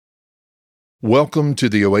Welcome to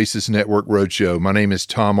the Oasis Network Roadshow. My name is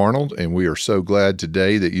Tom Arnold, and we are so glad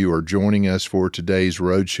today that you are joining us for today's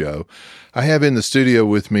roadshow. I have in the studio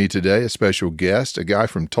with me today a special guest, a guy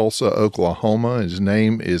from Tulsa, Oklahoma. His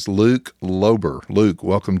name is Luke Lober. Luke,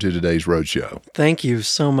 welcome to today's roadshow. Thank you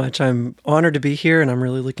so much. I'm honored to be here, and I'm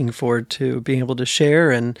really looking forward to being able to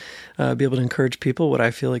share and be able to encourage people what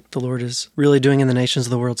I feel like the Lord is really doing in the nations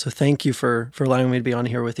of the world. So thank you for allowing me to be on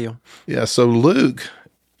here with you. Yeah, so Luke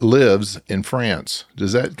lives in France.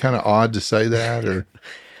 Is that kind of odd to say that, or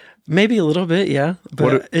maybe a little bit, yeah.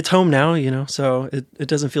 But it's home now, so it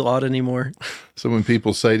doesn't feel odd anymore. So when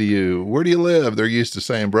people say to you, "Where do you live?" they're used to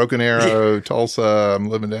saying Broken Arrow, Tulsa. I'm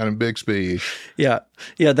living down in Bixby. Yeah.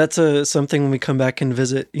 That's something when we come back and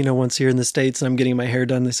visit, once here in the States, and I'm getting my hair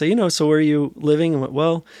done. They say, so where are you living? I went,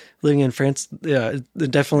 well, living in France. Yeah, it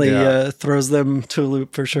definitely throws them to a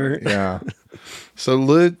loop for sure. Yeah. So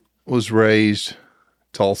Luke was raised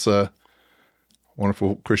Tulsa,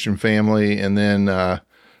 wonderful Christian family, and then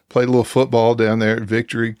played a little football down there at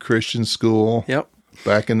Victory Christian School. Yep.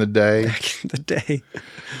 Back in the day.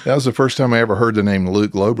 That was the first time I ever heard the name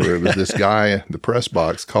Luke Lober. It was this guy in the press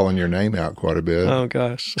box calling your name out quite a bit. Oh,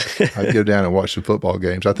 gosh. I'd go down and watch the football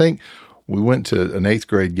games. I think we went to an 8th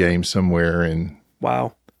grade game somewhere, and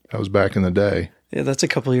wow, that was back in the day. Yeah, that's a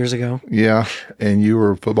couple of years ago. Yeah, and you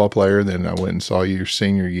were a football player. Then I went and saw you your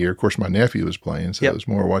senior year. Of course, my nephew was playing, so it was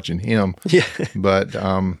more watching him. Yeah. But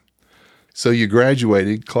so you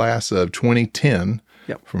graduated class of 2010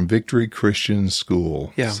 from Victory Christian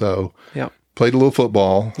School. Yeah. So played a little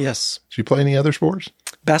football. Yes. Did you play any other sports?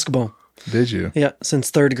 Basketball. Did you? Yeah,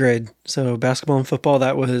 since 3rd grade. So basketball and football,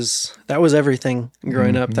 that was everything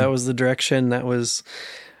growing up. That was the direction. That was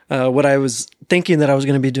what I was thinking that I was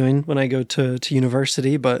going to be doing when I go to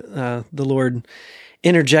university, but the Lord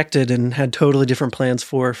interjected and had totally different plans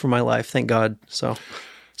for my life, thank God. So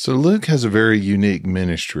Luke has a very unique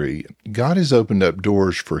ministry. God has opened up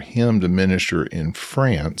doors for him to minister in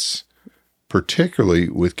France, particularly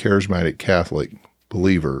with charismatic Catholic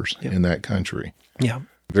believers in that country. Yeah.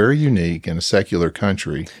 Very unique in a secular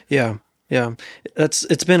country. Yeah.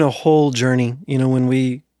 It's been a whole journey. When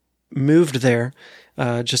we moved there,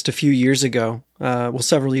 just a few years ago,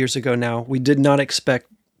 several years ago now, we did not expect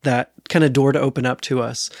that kind of door to open up to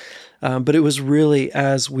us. But it was really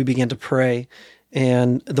as we began to pray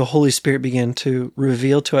and the Holy Spirit began to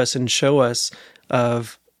reveal to us and show us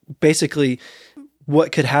of basically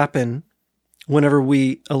what could happen whenever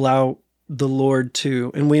we allow the Lord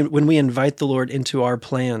to, and when we invite the Lord into our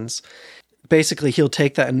plans. Basically, he'll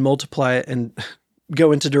take that and multiply it and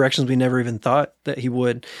go into directions we never even thought that he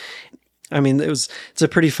would. I mean, it's a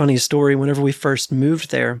pretty funny story. Whenever we first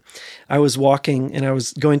moved there, I was walking and I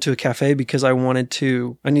was going to a cafe because I needed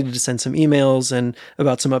to send some emails and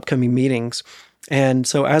about some upcoming meetings. And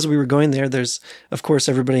so as we were going there, there's, of course,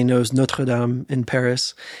 everybody knows Notre Dame in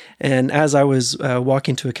Paris. And as I was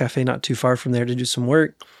walking to a cafe not too far from there to do some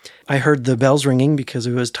work, I heard the bells ringing because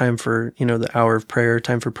it was time for, the hour of prayer,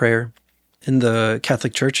 time for prayer in the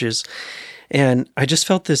Catholic churches. And I just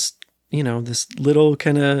felt this, this little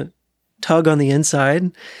kind of tug on the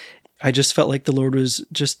inside. I just felt like the Lord was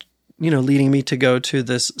just, leading me to go to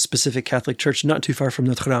this specific Catholic church not too far from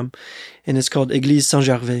Notre Dame. And it's called Église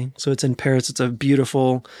Saint-Gervais. So it's in Paris. It's a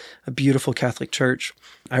beautiful Catholic church.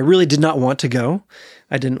 I really did not want to go.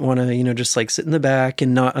 I didn't want to, just like sit in the back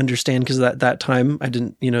and not understand, because at that time I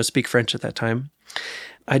didn't, speak French at that time.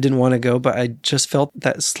 I didn't want to go, but I just felt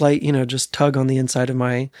that slight, just tug on the inside of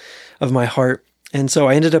my heart. And so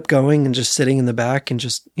I ended up going and just sitting in the back and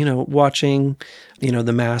just, watching,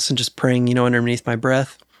 the Mass and just praying, underneath my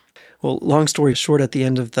breath. Well, long story short, at the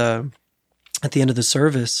end of the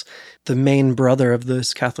service, the main brother of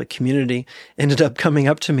this Catholic community ended up coming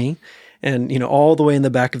up to me and, all the way in the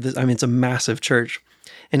back of this, it's a massive church.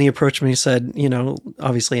 And he approached me and said,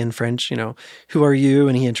 obviously in French, who are you?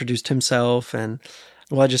 And he introduced himself. And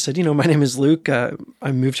well, I just said, my name is Luke. I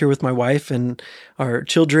moved here with my wife and our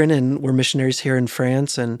children, and we're missionaries here in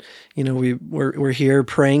France. And, we're here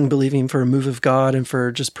praying, believing for a move of God and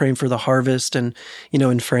for just praying for the harvest and,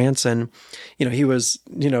 in France. And, he was,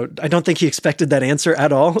 I don't think he expected that answer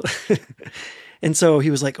at all. And so he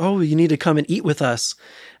was like, oh, you need to come and eat with us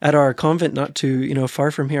at our convent, not too,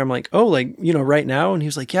 far from here. I'm like, oh, right now? And he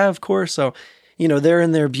was like, yeah, of course. So, they're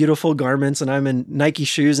in their beautiful garments and I'm in Nike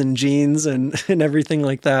shoes and jeans and everything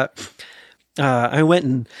like that. I went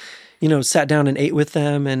and, sat down and ate with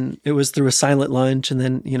them, and it was through a silent lunch. And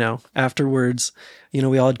then, afterwards,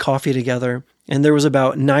 we all had coffee together, and there was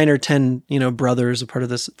about 9 or 10, brothers, a part of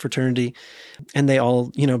this fraternity. And they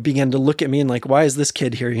all, began to look at me and like, why is this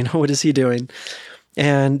kid here? What is he doing?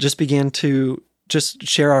 And just began to just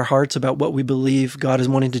share our hearts about what we believe God is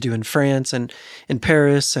wanting to do in France and in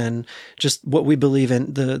Paris, and just what we believe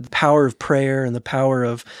in the power of prayer and the power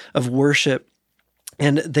of worship.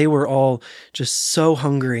 And they were all just so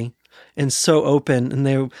hungry and so open.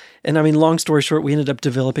 And I mean, long story short, we ended up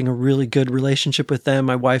developing a really good relationship with them.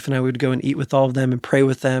 My wife and I would go and eat with all of them and pray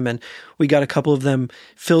with them. And we got a couple of them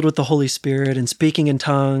filled with the Holy Spirit and speaking in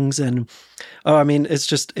tongues. And, I mean, it's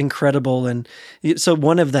just incredible. And so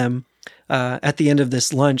one of them, at the end of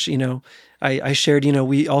this lunch, I shared,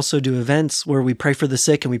 we also do events where we pray for the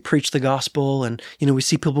sick and we preach the gospel, and, we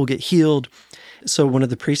see people get healed. So one of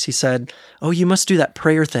the priests, he said, "Oh, you must do that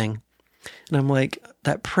prayer thing." And I'm like,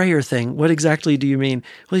 "That prayer thing? What exactly do you mean?"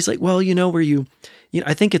 Well, he's like, "Well, where you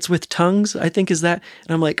I think it's with tongues, I think is that."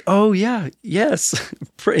 And I'm like, "Oh yeah, yes."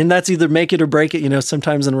 And that's either make it or break it,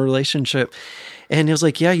 sometimes in a relationship. And he was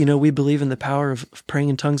like, "Yeah, we believe in the power of praying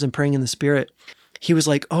in tongues and praying in the Spirit." He was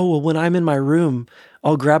like, "Oh, well, when I'm in my room,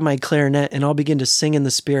 I'll grab my clarinet and I'll begin to sing in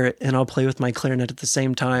the Spirit, and I'll play with my clarinet at the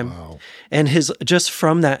same time." Wow. And just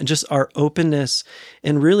from that, and just our openness,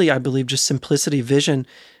 and really, I believe, just simplicity, vision,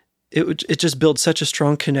 it just built such a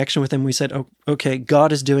strong connection with him. We said, "Oh, okay,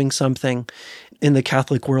 God is doing something in the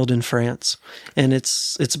Catholic world in France," and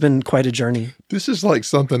it's been quite a journey. this is like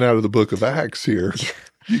something out of the book of Acts here.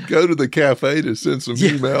 You go to the cafe to send some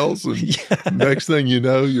emails, and next thing you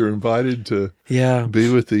know, you're invited to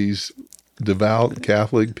be with these devout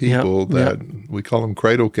Catholic people that we call them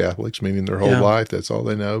cradle Catholics, meaning their whole life, that's all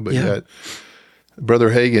they know. But yet,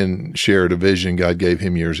 Brother Hagin shared a vision God gave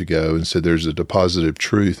him years ago and said there's a deposit of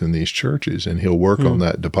truth in these churches, and he'll work on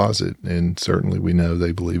that deposit. And certainly we know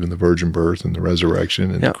they believe in the virgin birth and the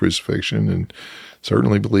resurrection and the crucifixion, and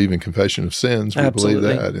certainly believe in confession of sins. We believe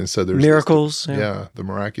that. And so there's miracles. The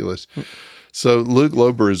miraculous. So Luke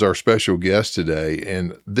Lober is our special guest today,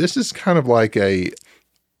 and this is kind of like a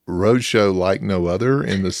roadshow like no other,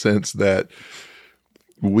 in the sense that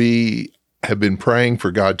we have been praying for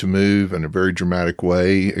God to move in a very dramatic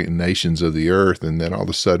way in nations of the earth, and then all of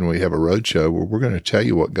a sudden we have a roadshow where we're going to tell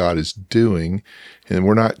you what God is doing. And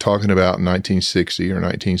we're not talking about 1960 or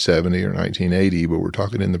 1970 or 1980, but we're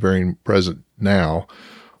talking in the very present now,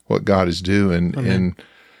 what God is doing. Amen. And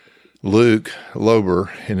Luke Lober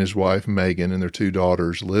and his wife Megan and their two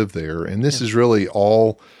daughters live there. And this is really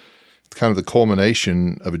all kind of the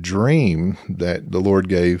culmination of a dream that the Lord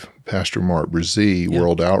gave Pastor Mark Brzee,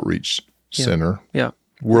 World Outreach Center,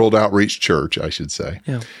 World Outreach Church, I should say.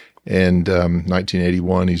 Yeah. And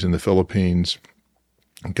 1981, he's in the Philippines.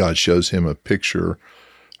 God shows him a picture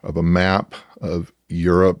of a map of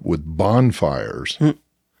Europe with bonfires.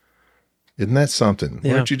 Isn't that something?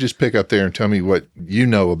 Why don't you just pick up there and tell me what you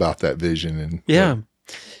know about that vision? And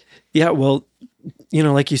Well,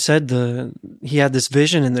 like you said, he had this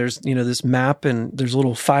vision, and there's, this map, and there's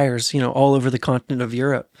little fires, all over the continent of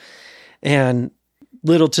Europe. And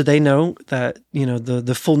little did they know that,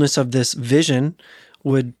 the fullness of this vision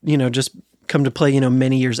would, just come to play,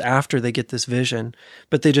 many years after they get this vision.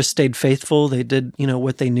 But they just stayed faithful. They did,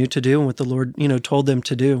 what they knew to do and what the Lord, told them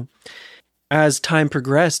to do. As time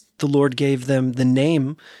progressed, the Lord gave them the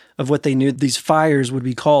name of what they knew these fires would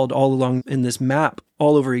be called all along in this map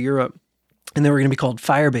all over Europe. And they were going to be called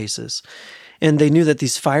fire bases. And they knew that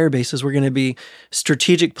these fire bases were going to be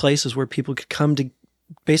strategic places where people could come to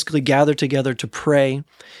basically gather together to pray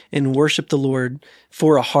and worship the Lord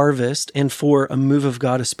for a harvest and for a move of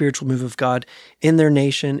God, a spiritual move of God in their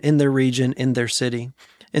nation, in their region, in their city.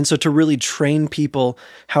 And so to really train people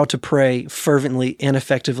how to pray fervently and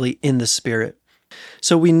effectively in the Spirit.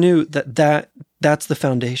 So we knew that's the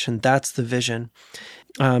foundation, that's the vision.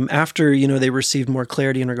 After, they received more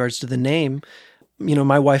clarity in regards to the name,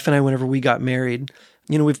 my wife and I, whenever we got married,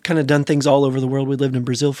 we've kind of done things all over the world. We lived in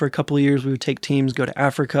Brazil for a couple of years. We would take teams, go to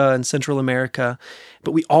Africa and Central America,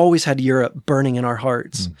 but we always had Europe burning in our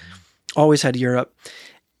hearts. Always had Europe.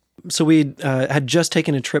 So we had just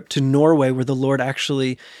taken a trip to Norway, where the Lord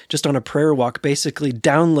actually, just on a prayer walk, basically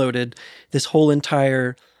downloaded this whole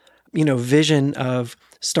entire, vision of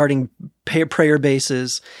starting prayer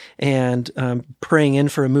bases and praying in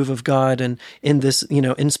for a move of God, and in this,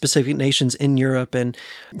 in specific nations in Europe. And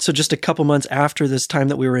so just a couple months after this time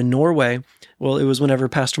that we were in Norway, well, it was whenever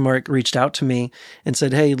Pastor Mark reached out to me and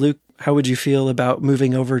said, "Hey, Luke, how would you feel about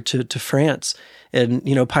moving over to France and,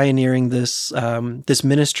 pioneering this this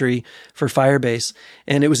ministry for Firebase?"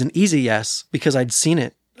 And it was an easy yes, because I'd seen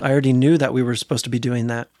it. I already knew that we were supposed to be doing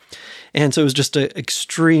that. And so it was just an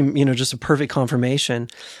extreme, just a perfect confirmation.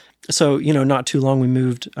 So, not too long we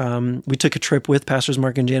moved. We took a trip with Pastors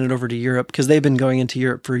Mark and Janet over to Europe, because they've been going into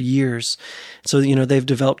Europe for years. So, they've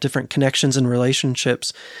developed different connections and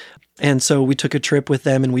relationships. And so we took a trip with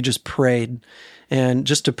them, and we just prayed. and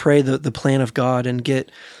just to pray the plan of God and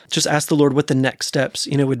just ask the Lord what the next steps,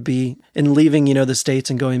 would be in leaving, the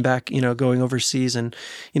States and going back, going overseas and,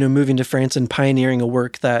 moving to France and pioneering a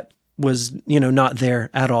work that was, not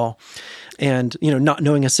there at all. And, not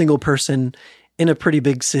knowing a single person in a pretty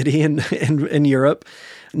big city in Europe,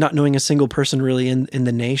 not knowing a single person really in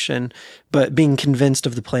the nation, but being convinced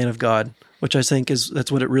of the plan of God, which I think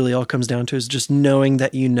that's what it really all comes down to, is just knowing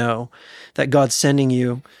that that God's sending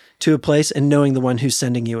you to a place and knowing the one who's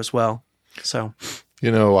sending you as well. So,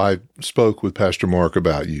 I spoke with Pastor Mark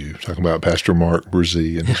about you, talking about Pastor Mark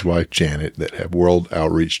Brzee and his wife Janet that have World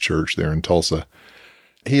Outreach Church there in Tulsa.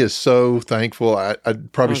 He is so thankful. I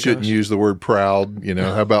probably shouldn't use the word proud.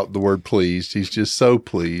 How about the word pleased? He's just so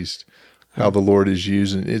pleased how the Lord is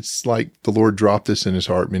using. It's like the Lord dropped this in his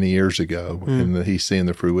heart many years ago, and he's seeing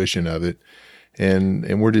the fruition of it.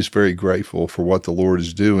 And we're just very grateful for what the Lord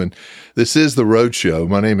is doing. This is The Road Show.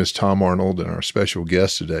 My name is Tom Arnold, and our special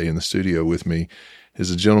guest today in the studio with me is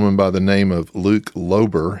a gentleman by the name of Luc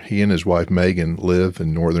Lober. He and his wife Megan live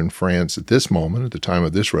in northern France at this moment, at the time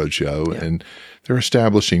of this road show, and they're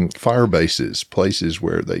establishing fire bases, places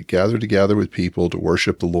where they gather together with people to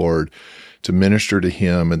worship the Lord, to minister to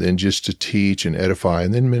Him, and then just to teach and edify,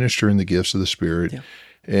 and then minister in the gifts of the Spirit. Yeah.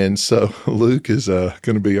 And so Luc is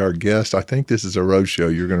going to be our guest. I think this is a road show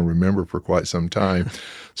you're going to remember for quite some time.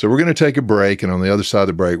 So we're going to take a break, and on the other side of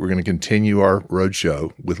the break, we're going to continue our road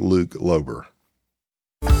show with Luc Lober.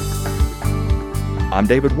 I'm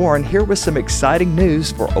David Warren here with some exciting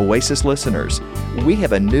news for Oasis listeners. We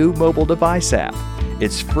have a new mobile device app.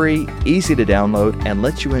 It's free, easy to download, and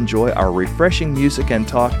lets you enjoy our refreshing music and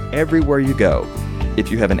talk everywhere you go. If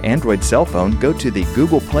you have an Android cell phone, go to the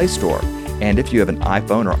Google Play Store. And if you have an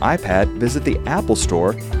iPhone or iPad, visit the Apple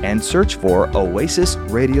Store and search for Oasis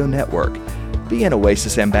Radio Network. Be an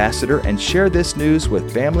Oasis ambassador and share this news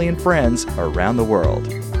with family and friends around the world.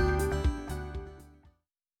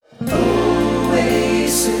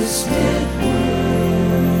 Oasis Network.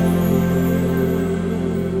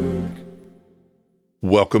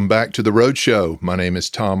 Welcome back to The Road Show. My name is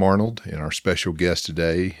Tom Arnold, and our special guest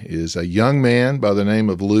today is a young man by the name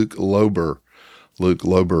of Luc Lober. Luc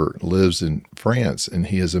Lober lives in France, and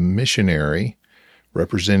he is a missionary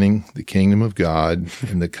representing the kingdom of God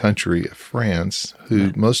in the country of France,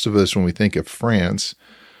 who most of us, when we think of France,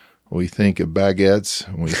 we think of baguettes,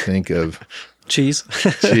 and we think of cheese,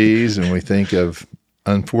 and we think of,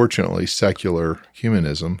 unfortunately, secular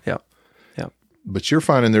humanism. Yeah. But you're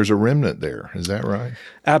finding there's a remnant there. Is that right?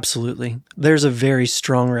 Absolutely. There's a very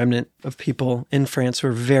strong remnant of people in France who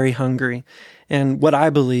are very hungry. And what I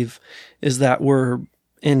believe is that we're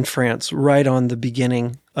in France right on the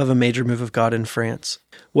beginning of a major move of God in France.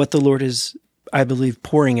 What the Lord is, I believe,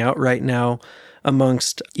 pouring out right now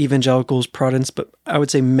amongst evangelicals, Protestants, but I would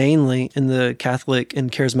say mainly in the Catholic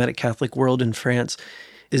and charismatic Catholic world in France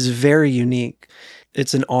is very unique.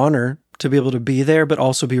 It's an honor to be able to be there, but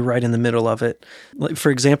also be right in the middle of it. Like,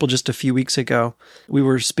 for example, just a few weeks ago, we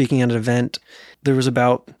were speaking at an event. There was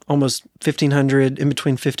about almost 1,500, in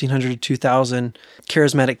between 1,500 to 2,000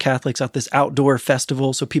 charismatic Catholics at this outdoor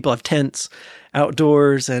festival. So people have tents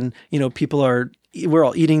outdoors, and, we're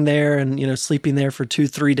all eating there and, sleeping there for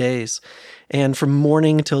 2-3 days. And from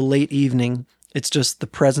morning till late evening, it's just the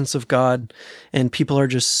presence of God, and people are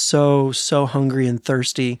just so hungry and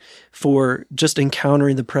thirsty for just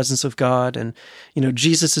encountering the presence of God. And,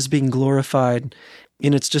 Jesus is being glorified.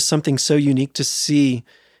 And it's just something so unique to see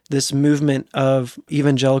this movement of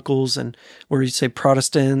evangelicals and where you say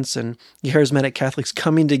Protestants and charismatic Catholics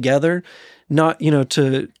coming together, not,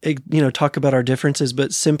 to, talk about our differences,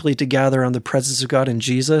 but simply to gather on the presence of God and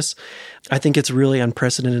Jesus. I think it's really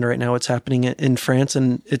unprecedented right now what's happening in France,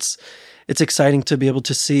 and it's exciting to be able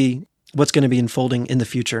to see what's going to be unfolding in the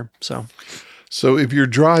future. So if you're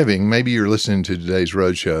driving, maybe you're listening to today's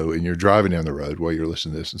road show and you're driving down the road while you're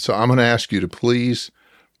listening to this. And so I'm going to ask you to please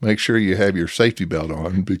make sure you have your safety belt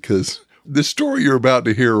on, because the story you're about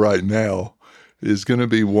to hear right now is going to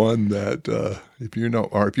be one that if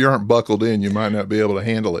you aren't buckled in, you might not be able to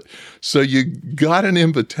handle it. So you got an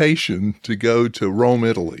invitation to go to Rome,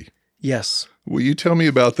 Italy. Yes. Will you tell me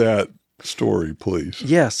about that story, please?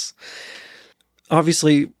 Yes.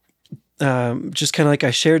 Obviously, just kind of like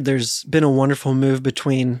I shared, there's been a wonderful move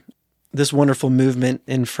between this wonderful movement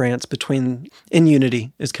in France in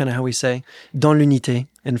unity is kind of how we say, dans l'unité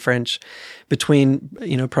in French, between,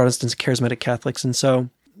 Protestants and charismatic Catholics. And so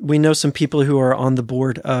we know some people who are on the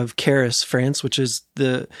board of Charis France, which is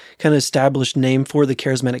the kind of established name for the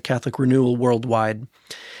charismatic Catholic renewal worldwide.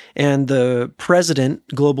 And the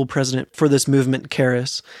global president for this movement,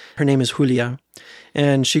 Charis, her name is Julia,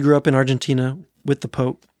 and she grew up in Argentina with the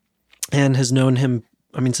Pope. and has known him,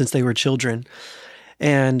 since they were children.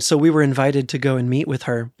 And so we were invited to go and meet with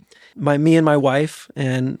her. Me and my wife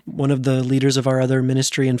and one of the leaders of our other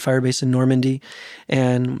ministry in Firebase in Normandy,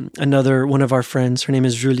 and another one of our friends, her name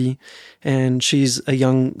is Julie, and she's a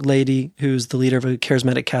young lady who's the leader of a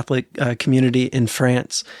charismatic Catholic community in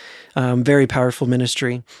France. Very powerful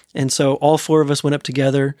ministry. And so all four of us went up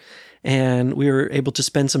together, and we were able to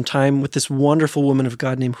spend some time with this wonderful woman of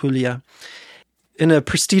God named Julia. In a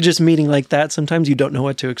prestigious meeting like that, sometimes you don't know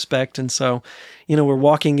what to expect. And so, we're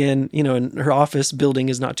walking in, and her office building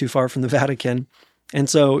is not too far from the Vatican. And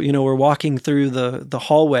so, we're walking through the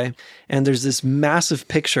hallway, and there's this massive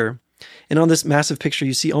picture. And on this massive picture,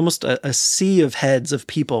 you see almost a sea of heads of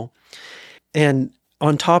people. And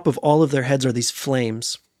on top of all of their heads are these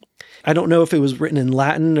flames. I don't know if it was written in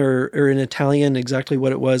Latin or in Italian, exactly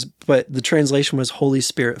what it was, but the translation was Holy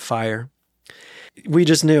Spirit fire. We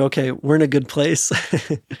just knew, okay, we're in a good place.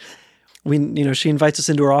 She invites us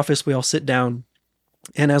into her office. We all sit down.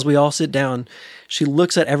 And as we all sit down, she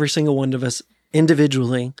looks at every single one of us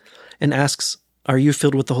individually and asks, are you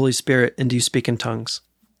filled with the Holy Spirit and do you speak in tongues?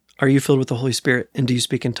 Are you filled with the Holy Spirit and do you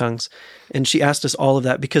speak in tongues? And she asked us all of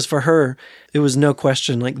that because for her, it was no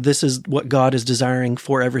question, like this is what God is desiring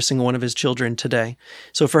for every single one of his children today.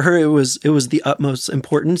 So for her, it was the utmost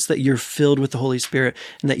importance that you're filled with the Holy Spirit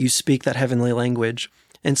and that you speak that heavenly language.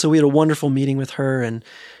 And so we had a wonderful meeting with her, and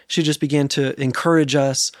she just began to encourage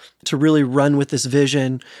us to really run with this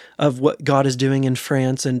vision of what God is doing in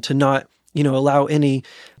France and to not allow any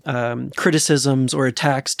criticisms or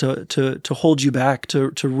attacks to hold you back,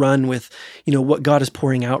 to run with, what God is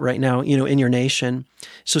pouring out right now, in your nation.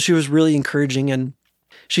 So she was really encouraging, and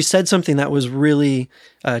she said something that was really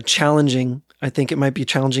challenging. I think it might be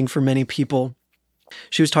challenging for many people.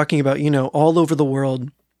 She was talking about, all over the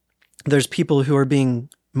world, there's people who are being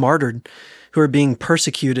martyred, who are being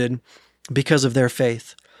persecuted because of their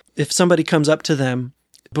faith. If somebody comes up to them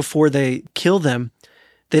before they kill them,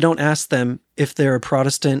 they don't ask them if they're a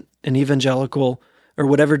Protestant, an evangelical, or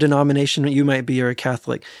whatever denomination you might be, or a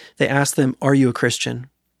Catholic. They ask them, are you a Christian?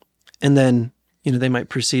 And then, they might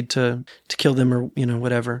proceed to kill them or,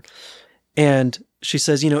 whatever. And she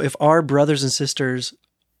says, if our brothers and sisters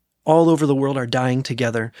all over the world are dying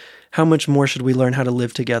together, how much more should we learn how to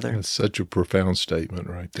live together? That's such a profound statement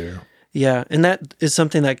right there. Yeah. And that is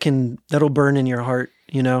something that'll burn in your heart,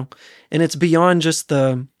 and it's beyond just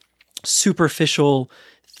the superficial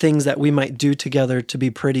things that we might do together to be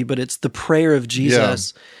pretty, but it's the prayer of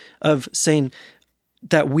Jesus of saying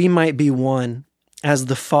that we might be one as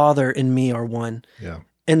the Father and me are one. Yeah.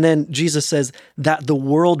 And then Jesus says that the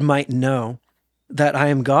world might know that I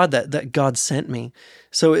am God, that God sent me.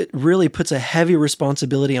 So it really puts a heavy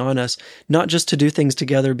responsibility on us, not just to do things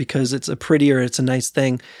together because it's a pretty or it's a nice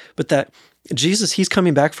thing, but that Jesus, he's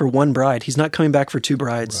coming back for one bride. He's not coming back for two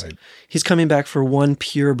brides. Right. He's coming back for one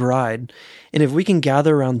pure bride. And if we can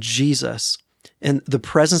gather around Jesus and the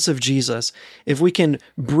presence of Jesus, if we can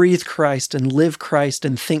breathe Christ and live Christ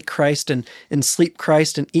and think Christ and sleep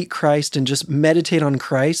Christ and eat Christ and just meditate on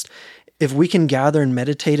Christ, if we can gather and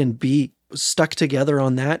meditate and be stuck together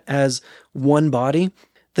on that as one body,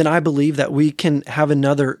 then I believe that we can have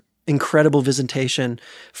another incredible visitation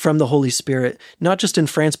from the Holy Spirit, not just in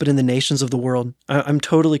France, but in the nations of the world. I'm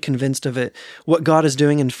totally convinced of it. What God is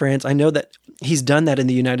doing in France, I know that he's done that in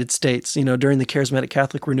the United States, during the Charismatic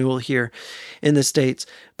Catholic renewal here in the States.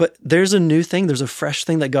 But there's a new thing, there's a fresh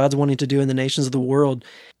thing that God's wanting to do in the nations of the world.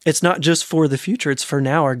 It's not just for the future, it's for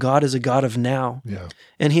now. Our God is a God of now. Yeah.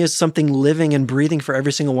 And he has something living and breathing for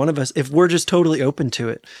every single one of us if we're just totally open to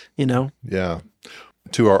it, Yeah.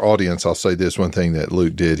 To our audience, I'll say this one thing that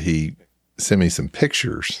Luke did. He sent me some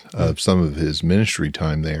pictures of some of his ministry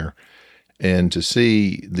time there. And to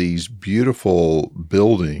see these beautiful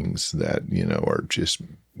buildings that, are just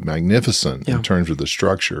magnificent in terms of the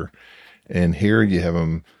structure. And here you have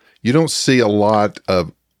them. You don't see a lot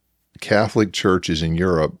of Catholic churches in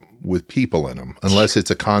Europe with people in them, unless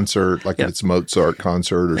it's a concert, like if it's a Mozart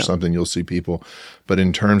concert or something, you'll see people. But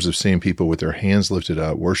in terms of seeing people with their hands lifted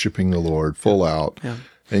up, worshiping the Lord full out. Yeah.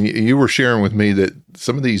 And you were sharing with me that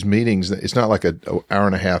some of these meetings, it's not like an hour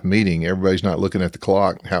and a half meeting. Everybody's not looking at the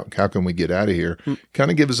clock. How can we get out of here?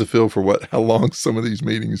 Kind of give us a feel for how long some of these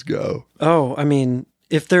meetings go. Oh,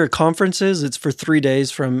 if there are conferences, it's for 3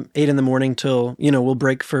 days from 8 a.m. till, we'll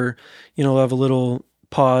break for, we'll have a little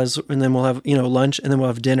pause and then we'll have, lunch and then we'll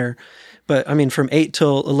have dinner. But from 8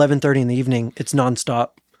 till 11:30 in the evening, it's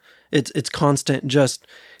nonstop. It's constant, just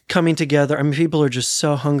coming together. I mean, people are just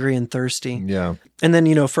so hungry and thirsty. Yeah. And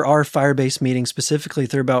then, for our Firebase meeting specifically,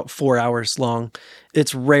 they're about 4 hours long.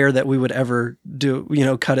 It's rare that we would ever do,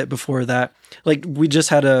 cut it before that. Like we just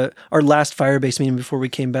had our last Firebase meeting before we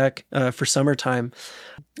came back for summertime.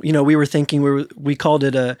 We were thinking we called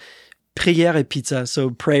it a prière et pizza, so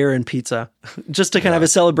prayer and pizza, just to kind of have a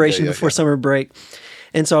celebration before summer break.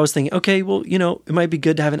 And so I was thinking, okay, well, it might be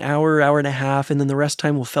good to have an hour and a half, and then the rest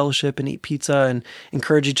time we'll fellowship and eat pizza and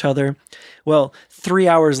encourage each other. Well, 3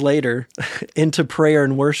 hours later into prayer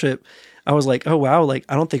and worship, I was like, oh, wow, like,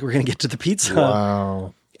 I don't think we're going to get to the pizza.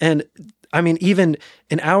 Wow. And I mean, even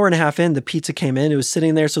an hour and a half in, the pizza came in. It was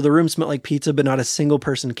sitting there. So the room smelled like pizza, but not a single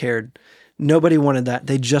person cared. Nobody wanted that.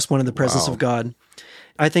 They just wanted the presence of God.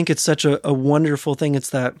 I think it's such a wonderful thing. It's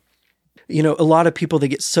that, a lot of people, they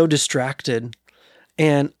get so distracted.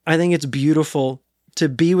 And I think it's beautiful to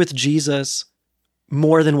be with Jesus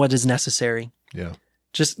more than what is necessary. Yeah.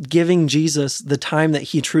 Just giving Jesus the time that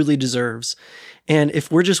he truly deserves. And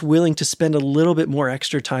if we're just willing to spend a little bit more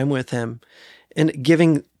extra time with him and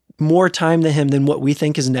giving more time to him than what we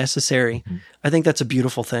think is necessary, I think that's a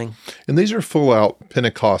beautiful thing. And these are full out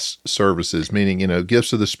Pentecost services, meaning,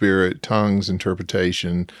 gifts of the Spirit, tongues,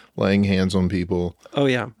 interpretation, laying hands on people. Oh,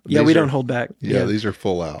 yeah. Yeah, we don't hold back. Yeah, these are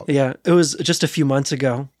full out. Yeah, it was just a few months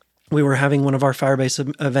ago. We were having one of our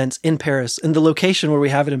Firebase events in Paris, and the location where we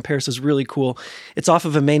have it in Paris is really cool. It's off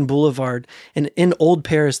of a main boulevard, and in old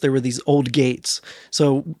Paris, there were these old gates.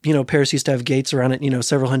 So, Paris used to have gates around it,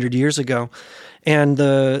 several hundred years ago. And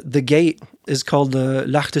the gate is called the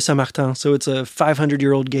L'Arc de Saint-Martin. So it's a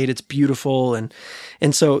 500-year-old gate. It's beautiful. And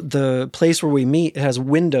so the place where we meet, it has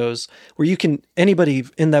windows where anybody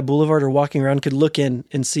in that boulevard or walking around could look in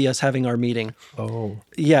and see us having our meeting. Oh.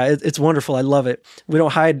 Yeah, it's wonderful. I love it. We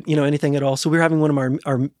don't hide, anything at all. So we were having one of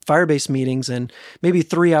our Firebase meetings, and maybe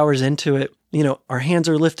 3 hours into it, our hands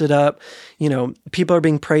are lifted up, people are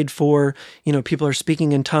being prayed for, people are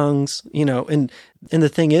speaking in tongues, and the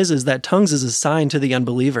thing is that tongues is a sign to the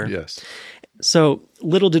unbeliever. Yes. So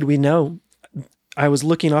little did we know, I was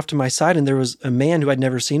looking off to my side, and there was a man who I'd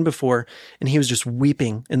never seen before, and he was just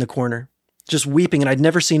weeping in the corner, just weeping, and I'd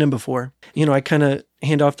never seen him before. I kind of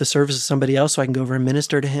hand off the service to somebody else so I can go over and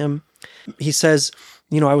minister to him. He says,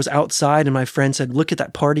 I was outside, and my friend said, look at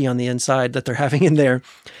that party on the inside that they're having in there.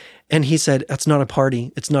 And he said, that's not a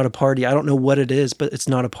party. It's not a party. I don't know what it is, but it's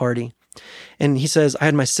not a party. And he says, I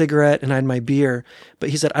had my cigarette and I had my beer, but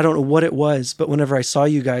he said, I don't know what it was, but whenever I saw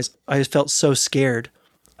you guys, I felt so scared.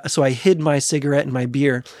 So I hid my cigarette and my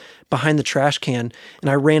beer behind the trash can, and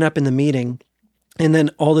I ran up in the meeting. And then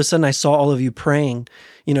all of a sudden I saw all of you praying,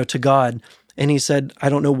 to God. And he said, I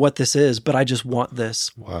don't know what this is, but I just want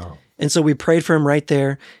this. Wow. And so we prayed for him right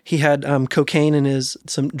there. He had cocaine in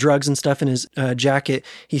some drugs and stuff in his jacket.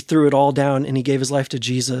 He threw it all down, and he gave his life to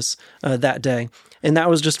Jesus that day. And that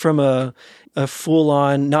was just from a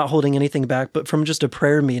full-on, not holding anything back, but from just a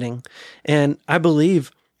prayer meeting. And I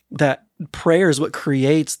believe that prayer is what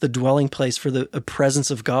creates the dwelling place for the presence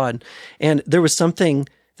of God. And there was something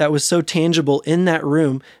that was so tangible in that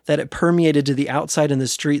room that it permeated to the outside in the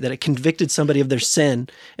street, that it convicted somebody of their sin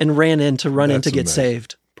and ran in to get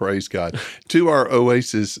saved. Praise God. To our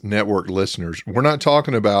Oasis Network listeners, we're not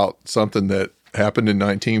talking about something that happened in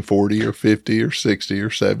 1940 or 50 or 60 or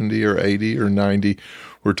 70 or 80 or 90.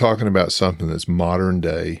 We're talking about something that's modern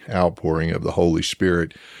day outpouring of the Holy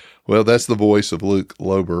Spirit. Well, that's the voice of Luke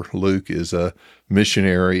Lober. Luke is a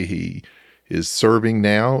missionary. He is serving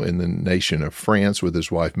now in the nation of France with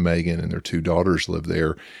his wife, Megan, and their 2 daughters live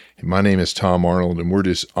there. And my name is Tom Arnold, and we're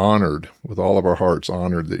just honored, with all of our hearts,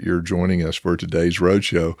 honored that you're joining us for today's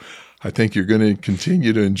roadshow. I think you're going to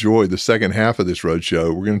continue to enjoy the second half of this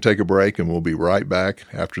roadshow. We're going to take a break, and we'll be right back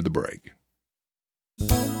after the break.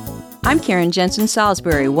 I'm Karen Jensen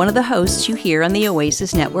Salisbury, one of the hosts you hear on the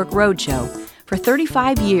Oasis Network Roadshow. For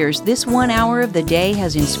 35 years, this 1 hour of the day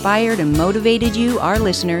has inspired and motivated you, our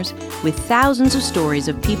listeners, with thousands of stories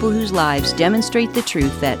of people whose lives demonstrate the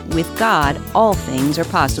truth that with God, all things are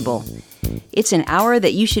possible. It's an hour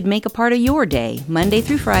that you should make a part of your day, Monday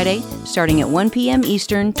through Friday, starting at 1 p.m.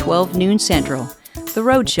 Eastern, 12 noon Central. The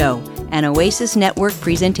Roadshow, an Oasis Network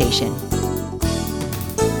presentation.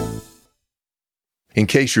 In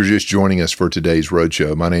case you're just joining us for today's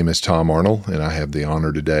roadshow, my name is Tom Arnold, and I have the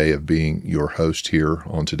honor today of being your host here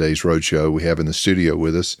on today's roadshow. We have in the studio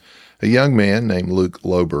with us a young man named Luke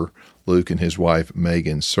Lober. Luke and his wife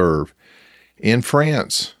Megan serve in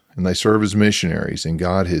France, and they serve as missionaries, and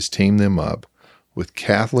God has teamed them up with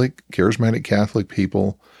charismatic Catholic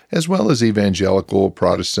people, as well as evangelical,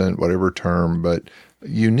 Protestant, whatever term. But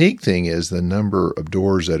unique thing is the number of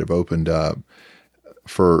doors that have opened up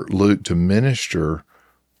for Luke to minister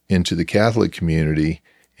into the Catholic community,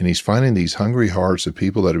 and he's finding these hungry hearts of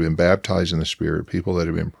people that have been baptized in the Spirit, people that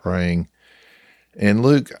have been praying. And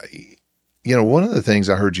Luke, one of the things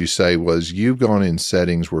I heard you say was you've gone in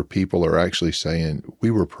settings where people are actually saying,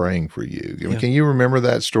 we were praying for you. Yeah. Can you remember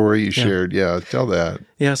that story you shared? Yeah, tell that.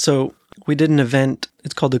 Yeah, so we did an event.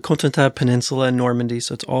 It's called the Cotentin Peninsula in Normandy,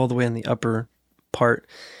 so it's all the way in the upper part.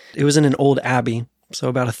 It was in an old abbey, so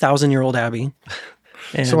about 1,000-year-old abbey.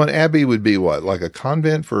 And so an abbey would be what, like a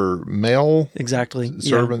convent for male exactly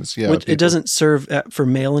servants? Yeah, it doesn't serve for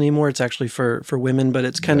male anymore. It's actually for women, but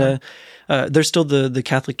it's kind of there's still the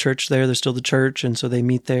Catholic Church there. There's still the church, and so they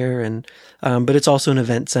meet there. And but it's also an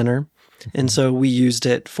event center, and so we used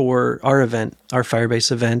it for our event, our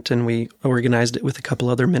Firebase event, and we organized it with a couple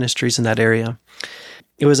other ministries in that area.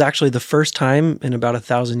 It was actually the first time in about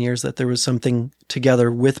 1,000 years that there was something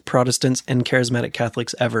together with Protestants and Charismatic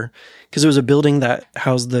Catholics ever, because it was a building that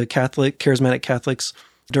housed the Charismatic Catholics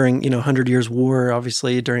during 100 Years' War,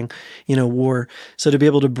 obviously during war. So to be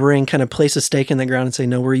able to place a stake in the ground and say,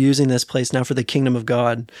 no, we're using this place now for the kingdom of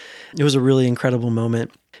God, it was a really incredible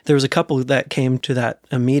moment. There was a couple that came to that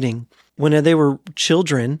meeting when they were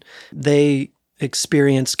children. They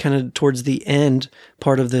experienced kind of towards the end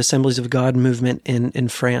part of the Assemblies of God movement in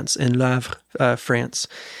France, in Le Havre, France.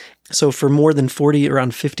 So for more than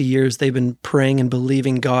around 50 years, they've been praying and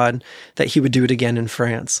believing God that he would do it again in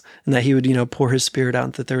France, and that he would, pour his Spirit out,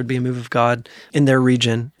 and that there would be a move of God in their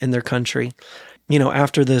region, in their country.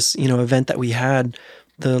 After this, event that we had,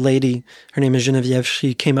 the lady, her name is Geneviève,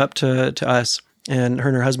 she came up to us, and her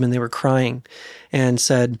and her husband, they were crying and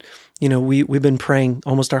said, we've been praying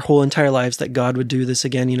almost our whole entire lives that God would do this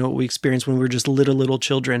again. What we experienced when we were just little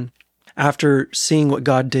children. After seeing what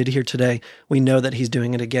God did here today, we know that he's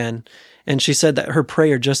doing it again. And she said that her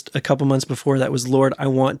prayer just a couple months before that was, Lord, I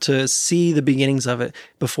want to see the beginnings of it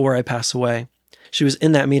before I pass away. She was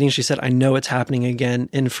in that meeting. She said, I know it's happening again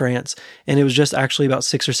in France. And it was just actually about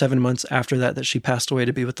 6 or 7 months after that she passed away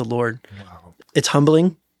to be with the Lord. Wow. It's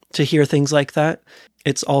humbling to hear things like that.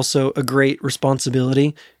 It's also a great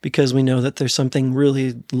responsibility because we know that there's something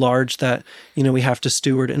really large that, we have to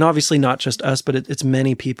steward. And obviously not just us, but it's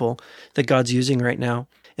many people that God's using right now.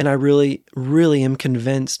 And I really, really am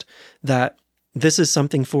convinced that this is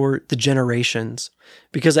something for the generations,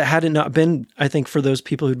 because it had it not been, I think, for those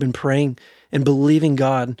people who'd been praying and believing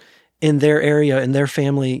God in their area, in their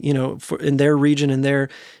family, in their region, in their,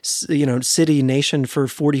 city, nation for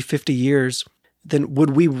 40, 50 years, then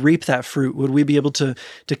would we reap that fruit? Would we be able to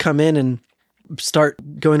come in and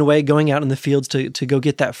start going out in the fields to go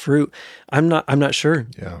get that fruit? I'm not sure.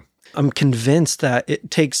 Yeah. I'm convinced that it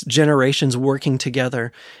takes generations working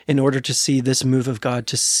together in order to see this move of God,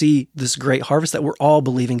 to see this great harvest that we're all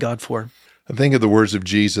believing God for. I think of the words of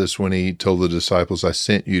Jesus when he told the disciples, I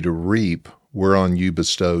sent you to reap whereon you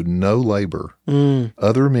bestowed no labor.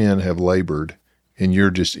 Other men have labored, and you're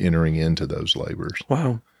just entering into those labors.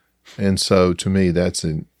 Wow. And so to me, that's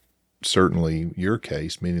certainly your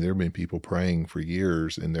case, meaning there have been people praying for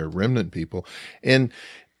years, and they're remnant people. And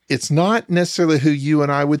it's not necessarily who you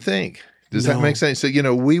and I would think. Does that make sense?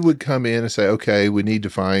 So, we would come in and say, okay, we need to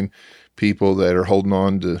find people that are holding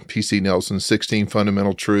on to P.C. Nelson's 16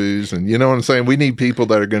 fundamental truths. And you know what I'm saying? We need people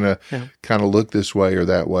that are going to kind of look this way or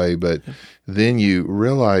that way. But then you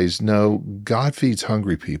realize, no, God feeds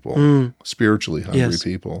hungry people, spiritually hungry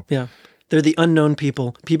people. Yeah. They're the unknown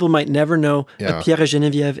people. People might never know a Pierre et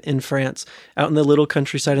Geneviève in France, out in the little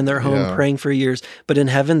countryside in their home, praying for years. But in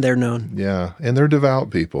heaven, they're known. Yeah, and they're devout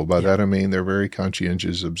people. By that I mean they're very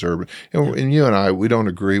conscientious, observant. And you and I, we don't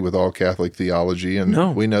agree with all Catholic theology,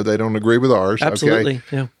 and we know they don't agree with ours. Absolutely,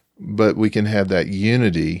 okay? yeah. But we can have that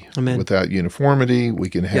unity without uniformity. We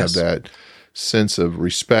can have that sense of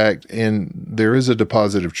respect, and there is a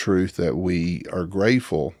deposit of truth that we are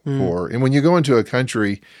grateful for. And when you go into a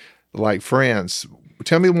country like France,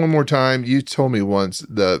 tell me one more time, you told me once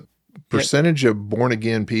the percentage of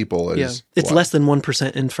born-again people is it's less than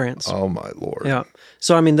 1% in France. Oh, my Lord. Yeah.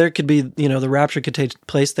 So, I mean, there could be, the rapture could take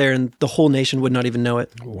place there, and the whole nation would not even know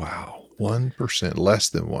it. Wow. 1%, less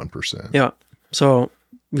than 1%. Yeah. So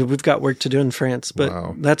we've got work to do in France,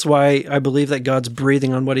 but that's why I believe that God's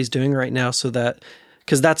breathing on what he's doing right now,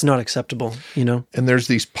 because that's not acceptable, And there's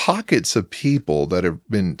these pockets of people that have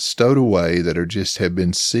been stowed away that have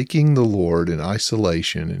been seeking the Lord in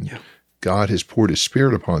isolation, and God has poured his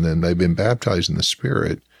Spirit upon them. They've been baptized in the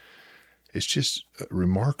Spirit. It's just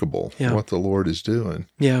remarkable what the Lord is doing.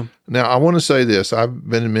 Yeah. Now, I want to say this. I've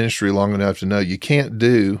been in ministry long enough to know you can't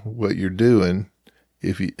do what you're doing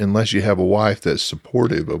unless you have a wife that's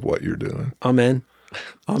supportive of what you're doing. Amen.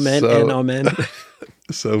 Amen and amen.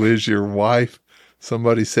 So is your wife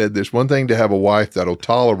Somebody said there's one thing to have a wife that'll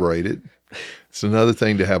tolerate it. It's another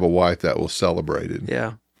thing to have a wife that will celebrate it.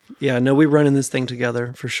 Yeah. Yeah, no, we run in this thing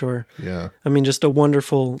together for sure. Yeah. I mean, just a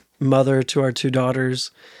wonderful mother to our 2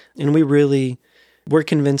 daughters. And we're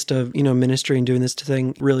convinced of, ministry and doing this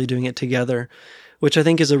thing, really doing it together, which I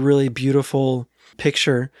think is a really beautiful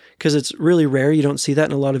picture because it's really rare. You don't see that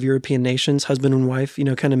in a lot of European nations, husband and wife,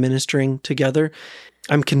 kind of ministering together.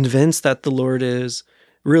 I'm convinced that the Lord is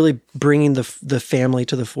really bringing the family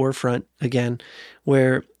to the forefront again,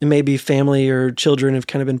 where maybe family or children have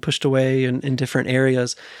kind of been pushed away in different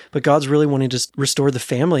areas, but God's really wanting to restore the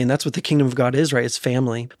family, and that's what the kingdom of God is, right? It's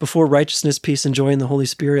family. Before righteousness, peace, and joy in the Holy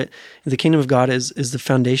Spirit, the kingdom of God is the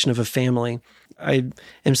foundation of a family. I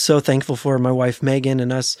am so thankful for my wife, Megan,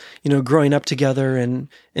 and us, growing up together and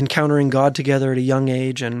encountering God together at a young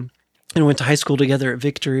age, and went to high school together at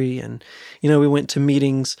Victory, and, we went to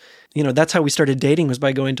meetings. That's how we started dating, was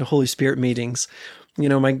by going to Holy Spirit meetings.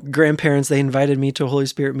 My grandparents, they invited me to a Holy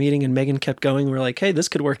Spirit meeting, and Megan kept going. We're like, hey, this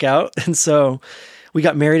could work out. And so we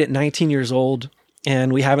got married at 19 years old,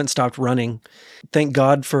 and we haven't stopped running. Thank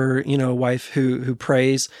God for, a wife who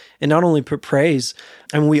prays, and not only prays,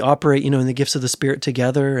 we operate, in the gifts of the Spirit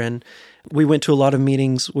together. And we went to a lot of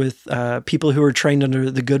meetings with people who were trained under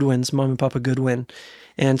the Goodwins, Mom and Papa Goodwin.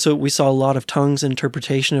 And so we saw a lot of tongues,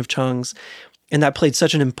 interpretation of tongues, and that played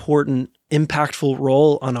such an important, impactful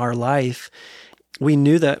role on our life. We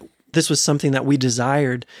knew that this was something that we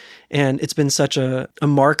desired, and it's been such a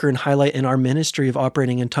marker and highlight in our ministry of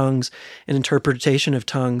operating in tongues and interpretation of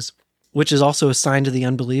tongues, which is also a sign to the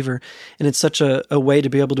unbeliever. And it's such a way to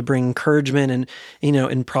be able to bring encouragement and,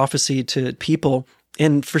 in prophecy to people.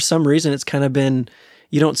 And for some reason, it's kind of been,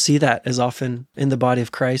 you don't see that as often in the body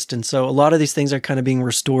of Christ. And so a lot of these things are kind of being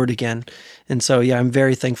restored again. And so, yeah, I'm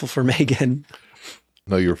very thankful for Megan.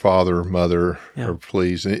 I know your father, mother are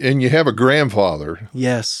pleased. And you have a grandfather.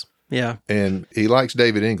 Yes. Yeah. And he likes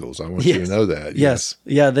David Ingalls. I want you to know that. Yes.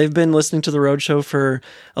 Yeah. They've been listening to the Roadshow for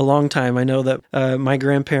a long time. I know that my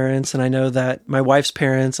grandparents, and I know that my wife's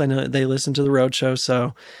parents, I know they listen to the Roadshow.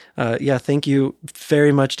 So, thank you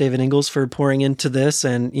very much, David Ingalls, for pouring into this.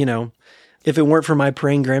 And, if it weren't for my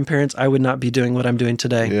praying grandparents, I would not be doing what I'm doing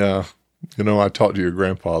today. Yeah. I talked to your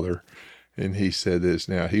grandfather, and he said this.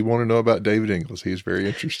 Now, he wanted to know about David Ingalls. He's very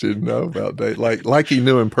interested to know about David, like he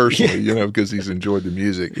knew him personally, because he's enjoyed the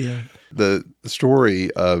music. Yeah. The story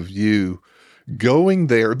of you going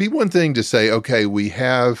there, it'd be one thing to say, okay, we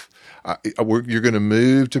have, you're going to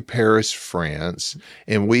move to Paris, France,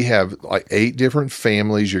 and we have like 8 different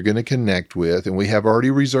families you're going to connect with, and we have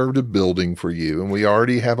already reserved a building for you, and we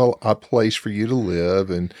already have a place for you to live.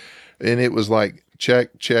 And it was like,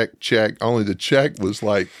 check, check, check. Only the check was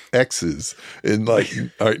like X's, and like,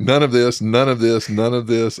 all right, none of this, none of this, none of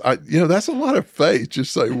this. That's a lot of faith.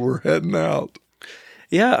 Just say we're heading out.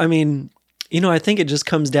 Yeah. I mean, I think it just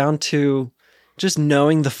comes down to just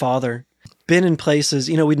knowing the Father. Been in places,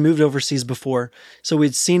 we'd moved overseas before, so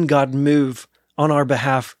we'd seen God move on our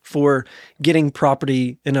behalf for getting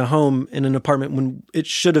property in a home, in an apartment, when it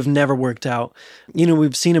should have never worked out.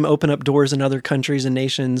 We've seen him open up doors in other countries and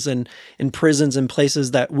nations and in prisons and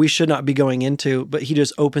places that we should not be going into, but he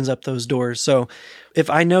just opens up those doors. So if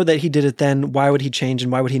I know that he did it then, why would he change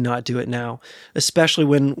and why would he not do it now? Especially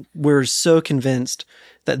when we're so convinced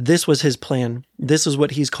that this was his plan. This is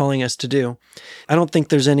what he's calling us to do. I don't think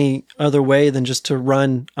there's any other way than just to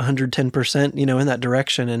run 110%, in that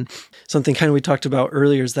direction. And something kind of we talked about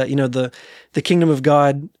earlier is that, the kingdom of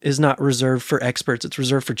God is not reserved for experts. It's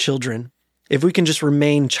reserved for children. If we can just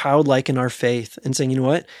remain childlike in our faith and saying, you know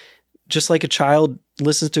what, just like a child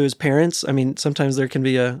listens to his parents, I mean, sometimes there can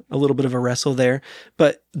be a little bit of a wrestle there,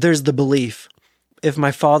 but there's the belief. If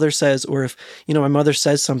my father says, or if, my mother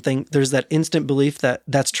says something, there's that instant belief that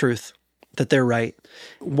that's truth, that they're right.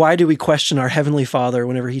 Why do we question our Heavenly Father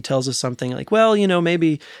whenever he tells us something like, well,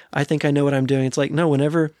 maybe I think I know what I'm doing? It's like, no,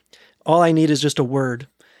 whenever all I need is just a word.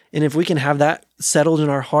 And if we can have that settled in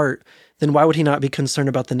our heart, then why would he not be concerned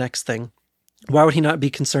about the next thing? Why would he not be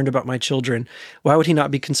concerned about my children? Why would he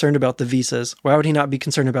not be concerned about the visas? Why would he not be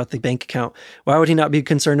concerned about the bank account? Why would he not be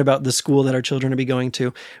concerned about the school that our children will be going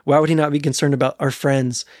to? Why would he not be concerned about our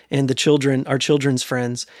friends and the children, our children's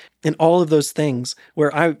friends, and all of those things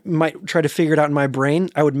where I might try to figure it out in my brain?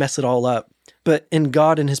 I would mess it all up. But in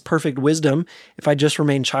God and his perfect wisdom, if I just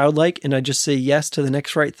remain childlike and I just say yes to the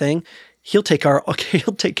next right thing, he'll take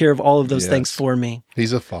care of all of those things for me.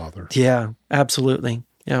 He's a father. Yeah, absolutely.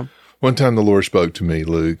 Yeah. One time the Lord spoke to me,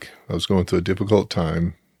 Luke. I was going through a difficult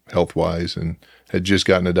time health-wise and had just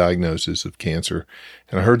gotten a diagnosis of cancer.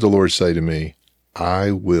 And I heard the Lord say to me,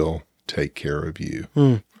 I will take care of you.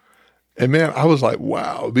 And man, I was like,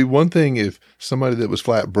 wow, it'd be one thing if somebody that was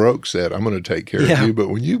flat broke said, I'm going to take care of you. But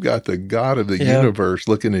when you've got the God of the universe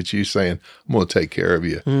looking at you saying, I'm going to take care of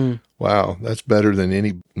you. Wow, that's better than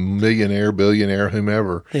any millionaire, billionaire,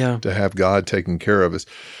 whomever, to have God taking care of us.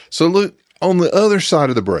 So look, on the other side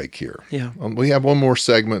of the break here, we have one more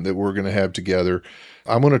segment that we're going to have together.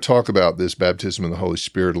 I want to talk about this baptism in the Holy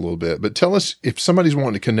Spirit a little bit, but tell us, if somebody's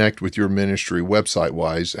wanting to connect with your ministry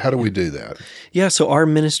website-wise, how do we do that? Yeah, so our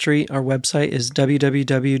ministry, our website is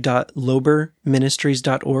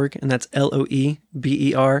www.loberministries.org, and that's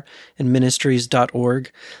Loeber and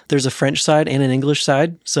ministries.org. There's a French side and an English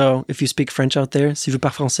side, so if you speak French out there, si vous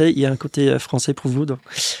parlez français, il y a un côté français pour vous. Donc,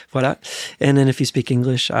 voilà. And then if you speak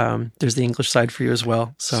English, there's the English side for you as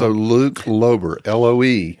well. So Luke Loeber,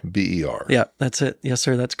 Loeber. Yeah, that's it. Yes,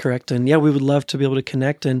 sir, that's correct. And yeah, we would love to be able to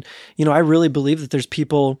connect. And, I really believe that there's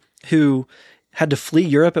people who had to flee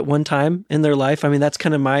Europe at one time in their life. I mean, that's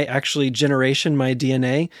kind of my generation, my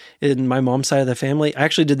DNA in my mom's side of the family. I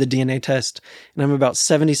actually did the DNA test, and I'm about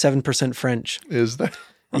 77% French. Is that?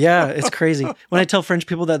 Yeah, it's crazy. When I tell French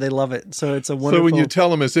people that, they love it. So it's a wonderful... So when you tell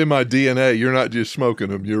them it's in my DNA, you're not just smoking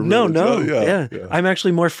them. You're No. Yeah. I'm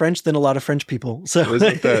actually more French than a lot of French people. So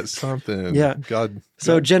isn't that something? Yeah. God.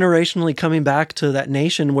 So generationally coming back to that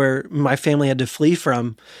nation where my family had to flee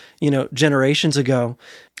from, generations ago,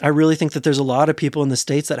 I really think that there's a lot of people in the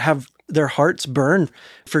States that have their hearts burn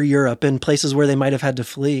for Europe and places where they might have had to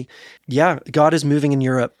flee. Yeah, God is moving in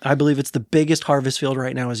Europe. I believe it's the biggest harvest field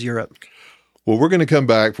right now is Europe. Well, we're going to come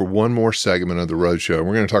back for one more segment of the Roadshow.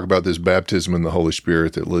 We're going to talk about this baptism in the Holy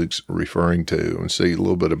Spirit that Luke's referring to and see a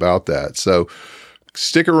little bit about that. So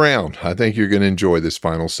stick around. I think you're going to enjoy this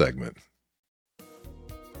final segment.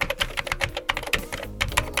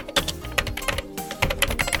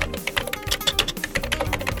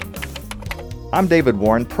 I'm David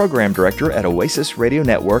Warren, Program Director at Oasis Radio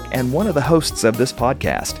Network and one of the hosts of this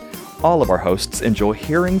podcast. All of our hosts enjoy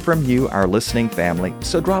hearing from you, our listening family,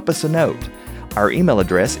 so drop us a note. Our email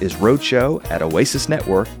address is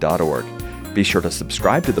roadshow@oasisnetwork.org. Be sure to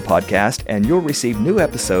subscribe to the podcast and you'll receive new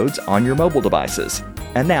episodes on your mobile devices.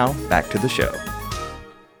 And now, back to the show.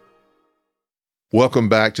 Welcome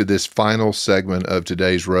back to this final segment of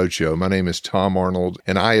today's Roadshow. My name is Tom Arnold,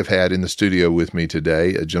 and I have had in the studio with me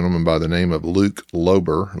today a gentleman by the name of Luke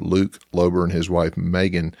Loeber. Luke Loeber and his wife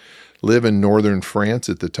Megan live in northern France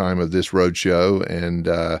at the time of this Roadshow, and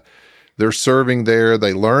they're serving there.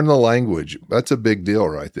 They learn the language. That's a big deal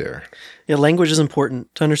right there. Yeah, language is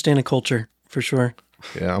important to understand a culture, for sure.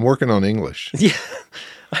 Yeah, I'm working on English. Yeah,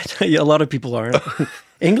 a lot of people are.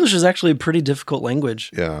 English is actually a pretty difficult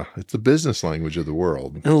language. Yeah, it's the business language of the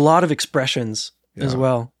world. And a lot of expressions as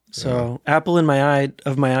well. So apple in my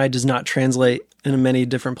eye does not translate in many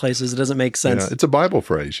different places. It doesn't make sense. Yeah, it's a Bible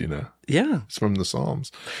phrase, Yeah. It's from the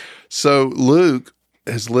Psalms. So Luke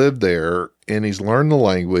has lived there and he's learned the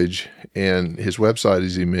language, and his website,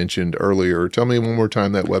 as he mentioned earlier. Tell me one more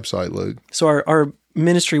time that website, Luke. So our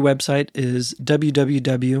ministry website is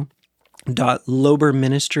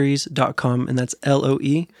www.loberministries.com, and that's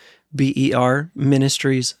Loeber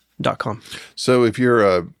ministries.com. So if you're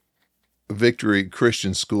a Victory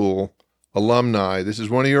Christian School alumni, this is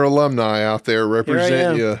one of your alumni out there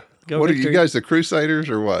representing you. What Victory. Are you guys, the Crusaders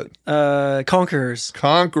or what? Conquerors.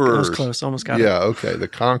 Conquerors. I was close. Almost got it. Yeah, okay. The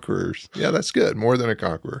Conquerors. Yeah, that's good. More than a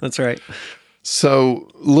conqueror. That's right. So,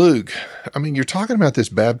 Luke, you're talking about this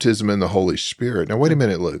baptism in the Holy Spirit. Now, wait a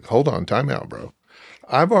minute, Luke. Hold on. Time out, bro.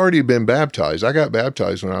 I've already been baptized. I got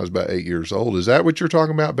baptized when I was about 8 years old. Is that what you're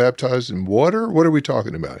talking about? Baptized in water? What are we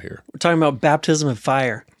talking about here? We're talking about baptism of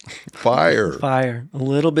fire. Fire. Fire. A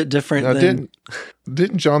little bit different now, than...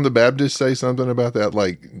 Didn't John the Baptist say something about that?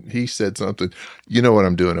 Like, he said something. You know what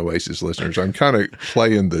I'm doing, Oasis listeners. I'm kind of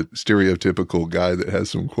playing the stereotypical guy that has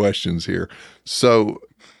some questions here. So,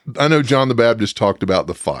 I know John the Baptist talked about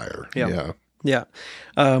the fire. Yeah.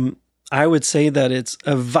 I would say that it's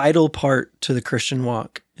a vital part to the Christian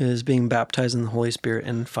walk is being baptized in the Holy Spirit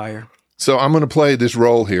and fire. So I'm going to play this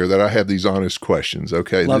role here that I have these honest questions,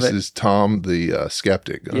 okay? Love this it. is Tom the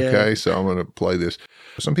skeptic, okay? Yeah. So I'm going to play this.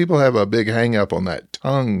 Some people have a big hang up on that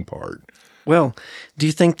tongue part. Well, do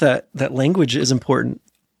you think that language is important?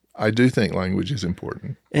 I do think language is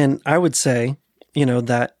important. And I would say,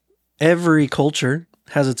 that every culture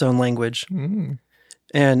has its own language. Mm.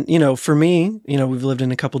 And, for me, we've lived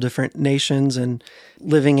in a couple different nations, and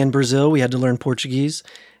living in Brazil, we had to learn Portuguese.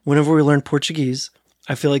 Whenever we learned Portuguese,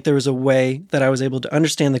 I feel like there was a way that I was able to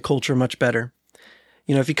understand the culture much better.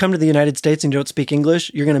 If you come to the United States and you don't speak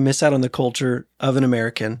English, you're going to miss out on the culture of an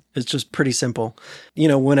American. It's just pretty simple.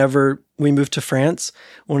 Whenever we moved to France,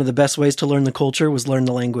 one of the best ways to learn the culture was learn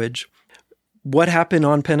the language. what happened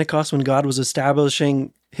on Pentecost when God was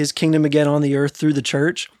establishing his kingdom again on the earth through the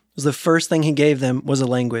church was the first thing he gave them was a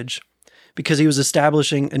language, because he was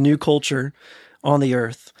establishing a new culture on the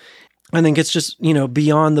earth. I think it's just,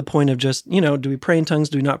 beyond the point of just, do we pray in tongues?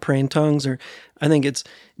 Do we not pray in tongues? Or I think it's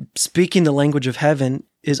speaking the language of heaven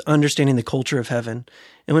is understanding the culture of heaven.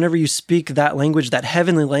 And whenever you speak that language, that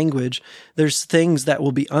heavenly language, there's things that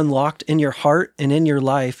will be unlocked in your heart and in your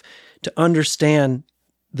life to understand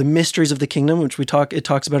the mysteries of the kingdom, which it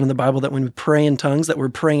talks about in the Bible, that when we pray in tongues, that we're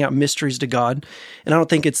praying out mysteries to God. And I don't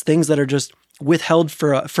think it's things that are just withheld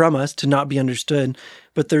from us to not be understood,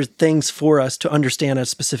 but there's things for us to understand at a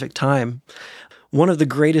specific time. One of the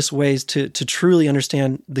greatest ways to truly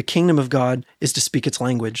understand the kingdom of God is to speak its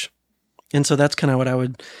language. And so that's kind of what I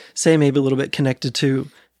would say, maybe a little bit connected to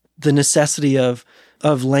the necessity of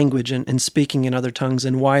language and speaking in other tongues,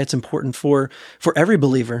 and why it's important for every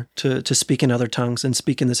believer to speak in other tongues and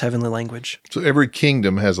speak in this heavenly language. So every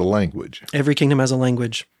kingdom has a language. Every kingdom has a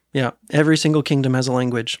language. Yeah. Every single kingdom has a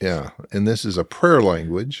language. Yeah. And this is a prayer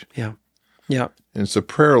language. Yeah. Yeah. And it's a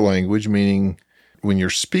prayer language, meaning when you're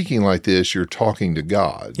speaking like this, you're talking to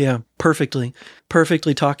God. Yeah. Perfectly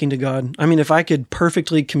talking to God. I mean, if I could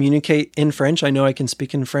perfectly communicate in French, I know I can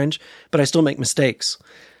speak in French, but I still make mistakes.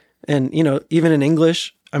 And, even in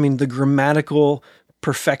English, I mean, the grammatical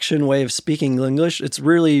perfection way of speaking English, it's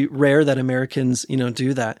really rare that Americans,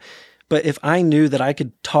 do that. But if I knew that I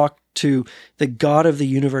could talk to the God of the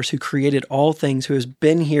universe who created all things, who has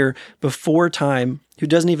been here before time, who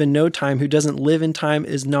doesn't even know time, who doesn't live in time,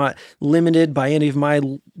 is not limited by any of my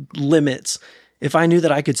limits. If I knew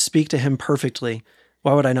that I could speak to him perfectly,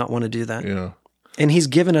 why would I not want to do that? Yeah. And he's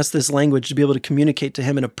given us this language to be able to communicate to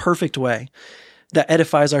him in a perfect way that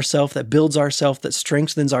edifies ourself, that builds ourself, that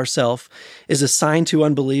strengthens ourself, is assigned to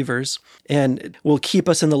unbelievers and will keep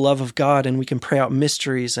us in the love of God, and we can pray out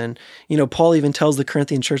mysteries. And, Paul even tells the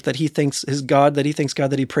Corinthian church that he thinks God that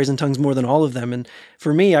he prays in tongues more than all of them. And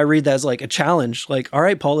for me, I read that as like a challenge, like, all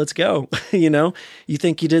right, Paul, let's go. You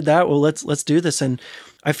think you did that? Well, let's do this. And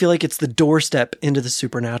I feel like it's the doorstep into the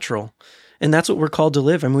supernatural. And that's what we're called to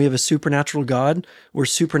live. I mean, we have a supernatural God. We're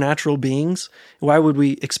supernatural beings. Why would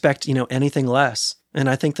we expect, anything less? And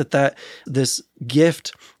I think that this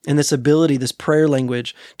gift and this ability, this prayer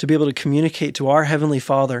language, to be able to communicate to our Heavenly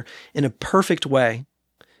Father in a perfect way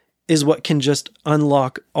is what can just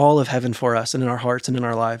unlock all of heaven for us and in our hearts and in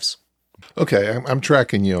our lives. Okay, I'm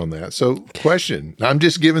tracking you on that. So, question. I'm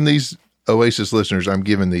just giving these Oasis listeners, I'm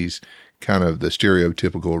giving these kind of the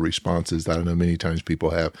stereotypical responses that I know many times people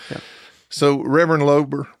have. Yeah. So, Reverend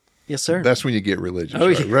Lober. Yes, sir. That's when you get religious,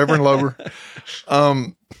 right? Yeah. Reverend Lober.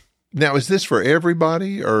 Now, is this for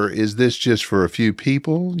everybody, or is this just for a few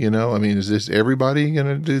people? Is this everybody going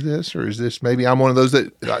to do this, or is this maybe I'm one of those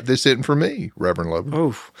that this isn't for me, Reverend Lober?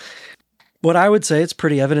 Oh, what I would say, it's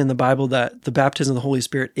pretty evident in the Bible that the baptism of the Holy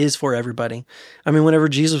Spirit is for everybody. I mean, whenever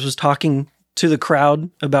Jesus was talking to the crowd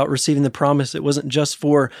about receiving the promise, it wasn't just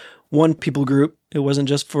for one people group. It wasn't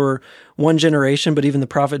just for one generation, but even the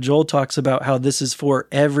prophet Joel talks about how this is for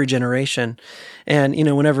every generation. And,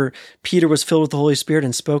 whenever Peter was filled with the Holy Spirit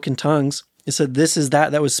and spoke in tongues, it said this is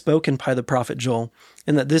that was spoken by the prophet Joel,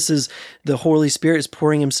 and that this is the Holy Spirit is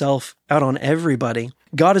pouring himself out on everybody.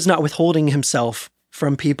 God is not withholding himself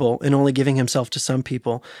from people and only giving himself to some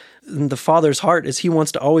people. And the Father's heart is he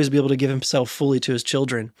wants to always be able to give himself fully to his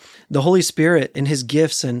children. The Holy Spirit and his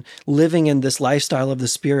gifts and living in this lifestyle of the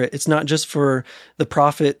Spirit, it's not just for the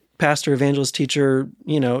prophet, pastor, evangelist, teacher.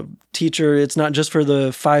 It's not just for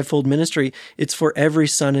the fivefold ministry. It's for every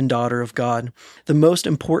son and daughter of God. The most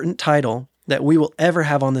important title that we will ever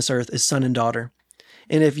have on this earth is son and daughter.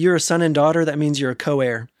 And if you're a son and daughter, that means you're a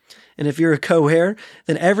co-heir. And if you're a co-heir,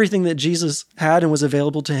 then everything that Jesus had and was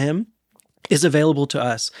available to him is available to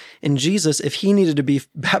us. And Jesus, if he needed to be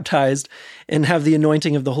baptized and have the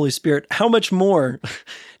anointing of the Holy Spirit, how much more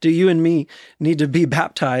do you and me need to be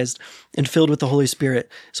baptized and filled with the Holy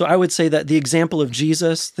Spirit? So I would say that the example of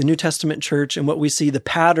Jesus, the New Testament church, and what we see the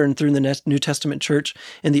pattern through the New Testament church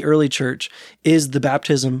and the early church is the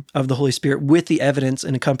baptism of the Holy Spirit with the evidence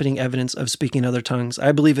and accompanying evidence of speaking other tongues.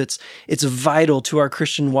 I believe it's vital to our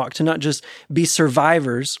Christian walk to not just be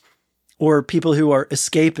survivors or people who are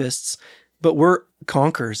escapists, but we're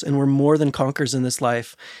conquerors, and we're more than conquerors in this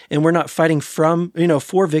life. And we're not fighting for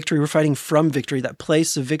victory. We're fighting from victory, that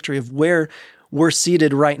place of victory of where we're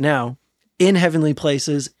seated right now in heavenly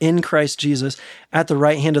places in Christ Jesus at the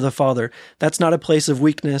right hand of the Father. That's not a place of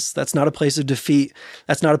weakness. That's not a place of defeat.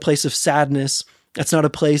 That's not a place of sadness. That's not a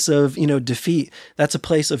place of, defeat. That's a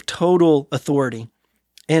place of total authority.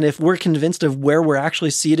 And if we're convinced of where we're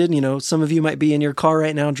actually seated, some of you might be in your car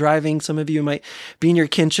right now driving, some of you might be in your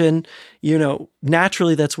kitchen,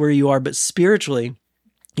 naturally that's where you are. But spiritually,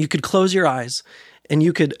 you could close your eyes and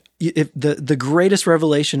if the greatest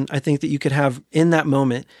revelation I think that you could have in that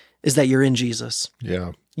moment is that you're in Jesus.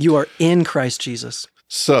 Yeah. You are in Christ Jesus.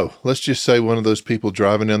 So let's just say one of those people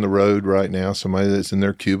driving down the road right now, somebody that's in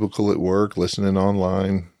their cubicle at work, listening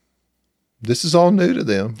online, this is all new to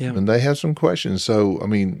them, and they have some questions. So,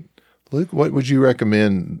 Luke, what would you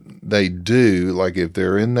recommend they do? Like if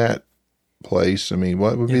they're in that place,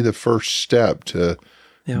 what would be the first step to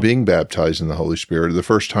being baptized in the Holy Spirit? The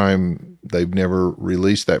first time they've never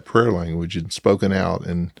released that prayer language and spoken out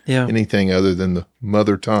and anything other than the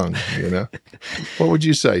mother tongue, What would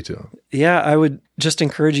you say to them? Yeah, I would just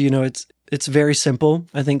encourage you, it's very simple.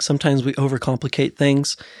 I think sometimes we overcomplicate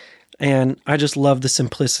things. And I just love the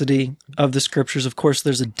simplicity of the scriptures. Of course,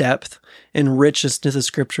 there's a depth and richness to the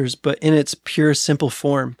scriptures, but in its pure, simple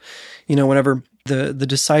form, whenever the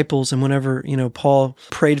disciples and whenever, Paul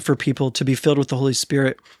prayed for people to be filled with the Holy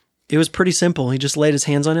Spirit, it was pretty simple. He just laid his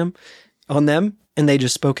hands on them, and they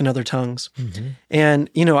just spoke in other tongues. Mm-hmm. And,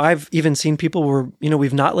 I've even seen people where,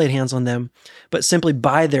 we've not laid hands on them, but simply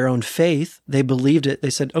by their own faith, they believed it. They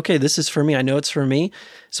said, okay, this is for me. I know it's for me.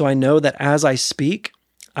 So I know that as I speak,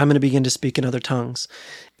 I'm going to begin to speak in other tongues.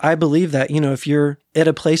 I believe that, if you're at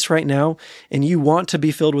a place right now and you want to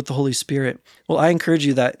be filled with the Holy Spirit, well, I encourage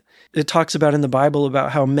you that it talks about in the Bible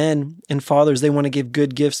about how men and fathers, they want to give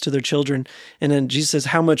good gifts to their children. And then Jesus says,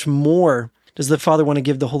 how much more does the Father want to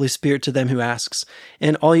give the Holy Spirit to them who asks?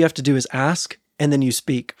 And all you have to do is ask, and then you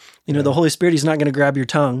speak. The Holy Spirit, he's not going to grab your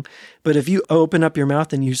tongue, but if you open up your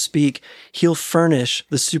mouth and you speak, he'll furnish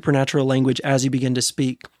the supernatural language as you begin to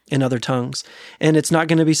speak in other tongues. And it's not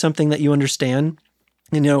going to be something that you understand.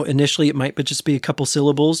 Initially it might just be a couple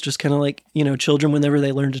syllables, just kind of like, children, whenever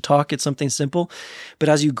they learn to talk, it's something simple. But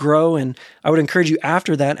as you grow, and I would encourage you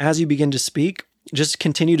after that, as you begin to speak, just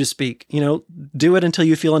continue to speak, do it until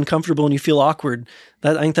you feel uncomfortable and you feel awkward.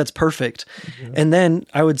 I think that's perfect. Yeah. And then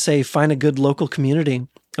I would say, find a good local community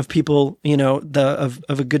of people, of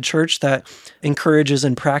a good church that encourages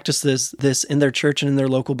and practices this in their church and in their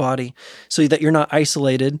local body, so that you're not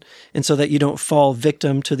isolated, and so that you don't fall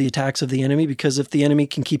victim to the attacks of the enemy. Because if the enemy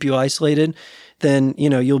can keep you isolated, then,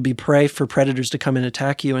 you'll be prey for predators to come and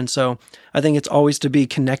attack you. And so I think it's always to be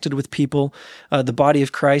connected with people. The body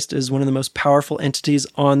of Christ is one of the most powerful entities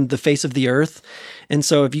on the face of the earth. And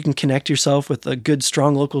so if you can connect yourself with a good,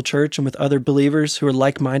 strong local church and with other believers who are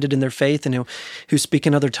like-minded in their faith and who speak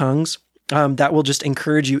in other tongues, that will just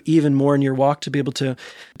encourage you even more in your walk to be able to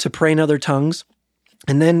pray in other tongues.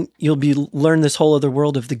 And then you'll learn this whole other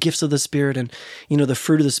world of the gifts of the Spirit and, the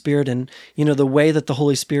fruit of the Spirit and, the way that the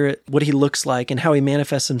Holy Spirit, what he looks like and how he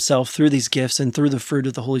manifests himself through these gifts and through the fruit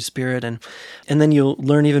of the Holy Spirit. And then you'll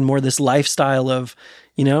learn even more this lifestyle of,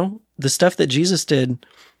 the stuff that Jesus did.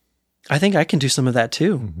 I think I can do some of that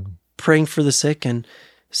too. Mm-hmm. Praying for the sick and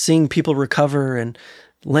seeing people recover and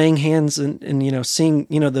laying hands and seeing,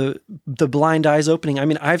 the blind eyes opening.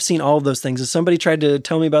 I've seen all of those things. If somebody tried to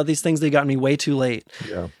tell me about these things, they got me way too late.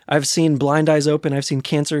 Yeah. I've seen blind eyes open. I've seen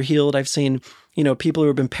cancer healed. I've seen, people who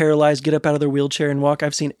have been paralyzed get up out of their wheelchair and walk.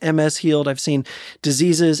 I've seen MS healed. I've seen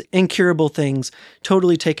diseases, incurable things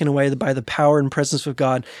totally taken away by the power and presence of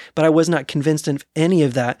God. But I was not convinced of any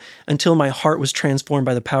of that until my heart was transformed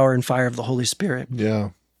by the power and fire of the Holy Spirit.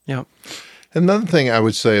 Yeah. Yeah. Another thing I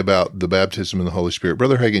would say about the baptism in the Holy Spirit,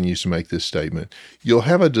 Brother Hagin used to make this statement: you'll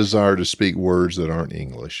have a desire to speak words that aren't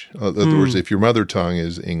English. In other words, if your mother tongue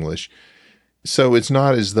is English, so it's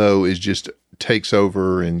not as though it just takes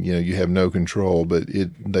over and you have no control, but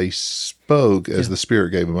they spoke as the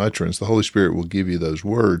Spirit gave them utterance. The Holy Spirit will give you those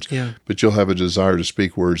words, but you'll have a desire to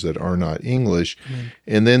speak words that are not English.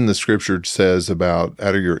 And then the Scripture says about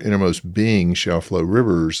out of your innermost being shall flow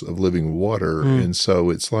rivers of living water. And so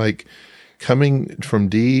it's like coming from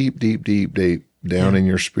deep, deep, deep, deep down in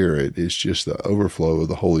your spirit is just the overflow of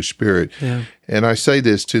the Holy Spirit. Yeah. And I say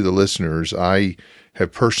this to the listeners, I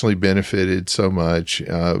have personally benefited so much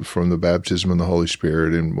from the baptism in the Holy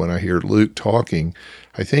Spirit. And when I hear Luke talking,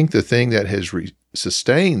 I think the thing that has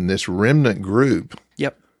sustained this remnant group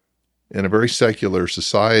in a very secular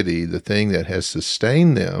society, the thing that has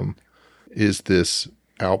sustained them is this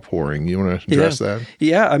outpouring. You want to address that?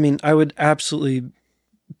 Yeah, I would absolutely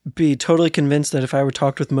be totally convinced that if I were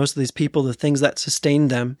talked with most of these people, the things that sustain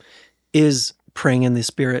them is praying in the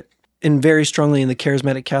Spirit. And very strongly in the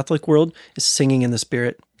charismatic Catholic world is singing in the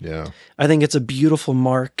Spirit. Yeah. I think it's a beautiful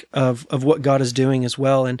mark of what God is doing as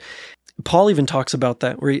well. And Paul even talks about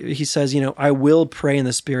that, where he says, I will pray in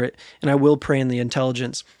the Spirit and I will pray in the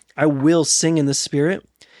intelligence. I will sing in the Spirit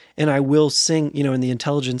and I will sing, in the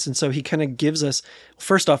intelligence. And so he kind of gives us,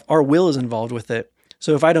 first off, our will is involved with it.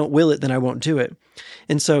 So if I don't will it, then I won't do it.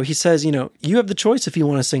 And so he says, you have the choice if you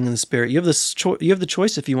want to sing in the Spirit. You have the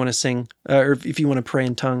choice if you want to sing, or if you want to pray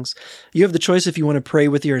in tongues. You have the choice if you want to pray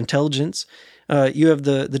with your intelligence. You have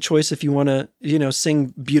the choice if you want to,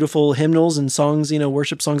 sing beautiful hymnals and songs,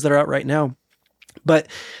 worship songs that are out right now. But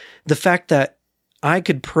the fact that I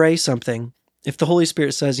could pray something, if the Holy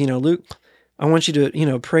Spirit says, Luke, I want you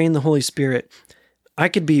to, pray in the Holy Spirit. I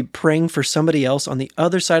could be praying for somebody else on the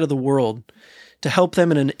other side of the world to help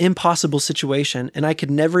them in an impossible situation. And I could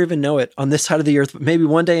never even know it on this side of the earth, but maybe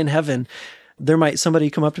one day in heaven, there might somebody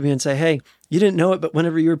come up to me and say, hey, you didn't know it, but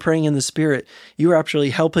whenever you were praying in the Spirit, you were actually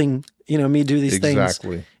helping, me do these things.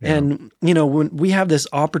 Exactly. Yeah. And, when we have this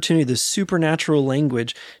opportunity, this supernatural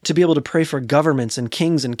language to be able to pray for governments and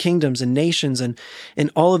kings and kingdoms and nations and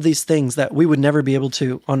all of these things that we would never be able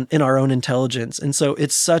to in our own intelligence. And so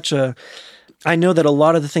it's I know that a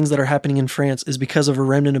lot of the things that are happening in France is because of a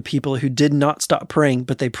remnant of people who did not stop praying,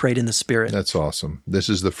 but they prayed in the Spirit. That's awesome. This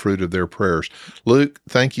is the fruit of their prayers. Luke,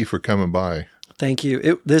 thank you for coming by. Thank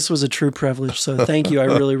you. This was a true privilege. So thank you. I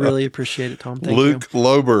really, really appreciate it, Tom. Thank Luke you.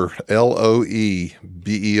 Loeber, Loeber,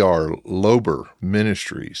 Loeber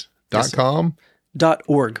Ministries.com?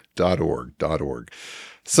 .org. .org.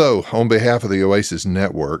 So, on behalf of the Oasis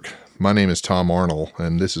Network, my name is Tom Arnold,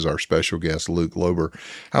 and this is our special guest, Luke Loeber.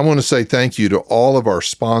 I want to say thank you to all of our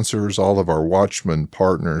sponsors, all of our Watchman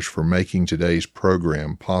partners for making today's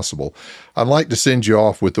program possible. I'd like to send you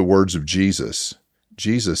off with the words of Jesus.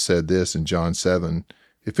 Jesus said this in John 7,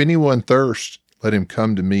 "If anyone thirsts, let him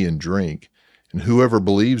come to me and drink. And whoever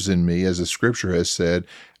believes in me, as the scripture has said,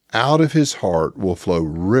 out of his heart will flow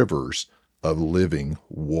rivers of living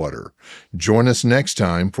water." Join us next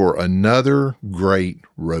time for another great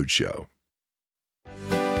Roadshow.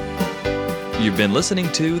 You've been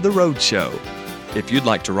listening to The Roadshow. If you'd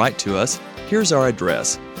like to write to us, here's our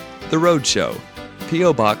address. The Roadshow,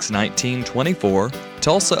 P.O. Box 1924,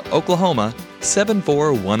 Tulsa, Oklahoma,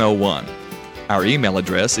 74101. Our email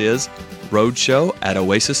address is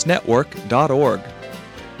roadshow@oasisnetwork.org.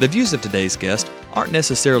 The views of today's guest aren't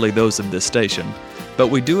necessarily those of this station, but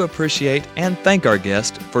we do appreciate and thank our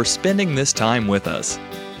guest for spending this time with us.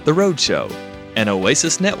 The Roadshow, an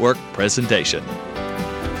Oasis Network presentation.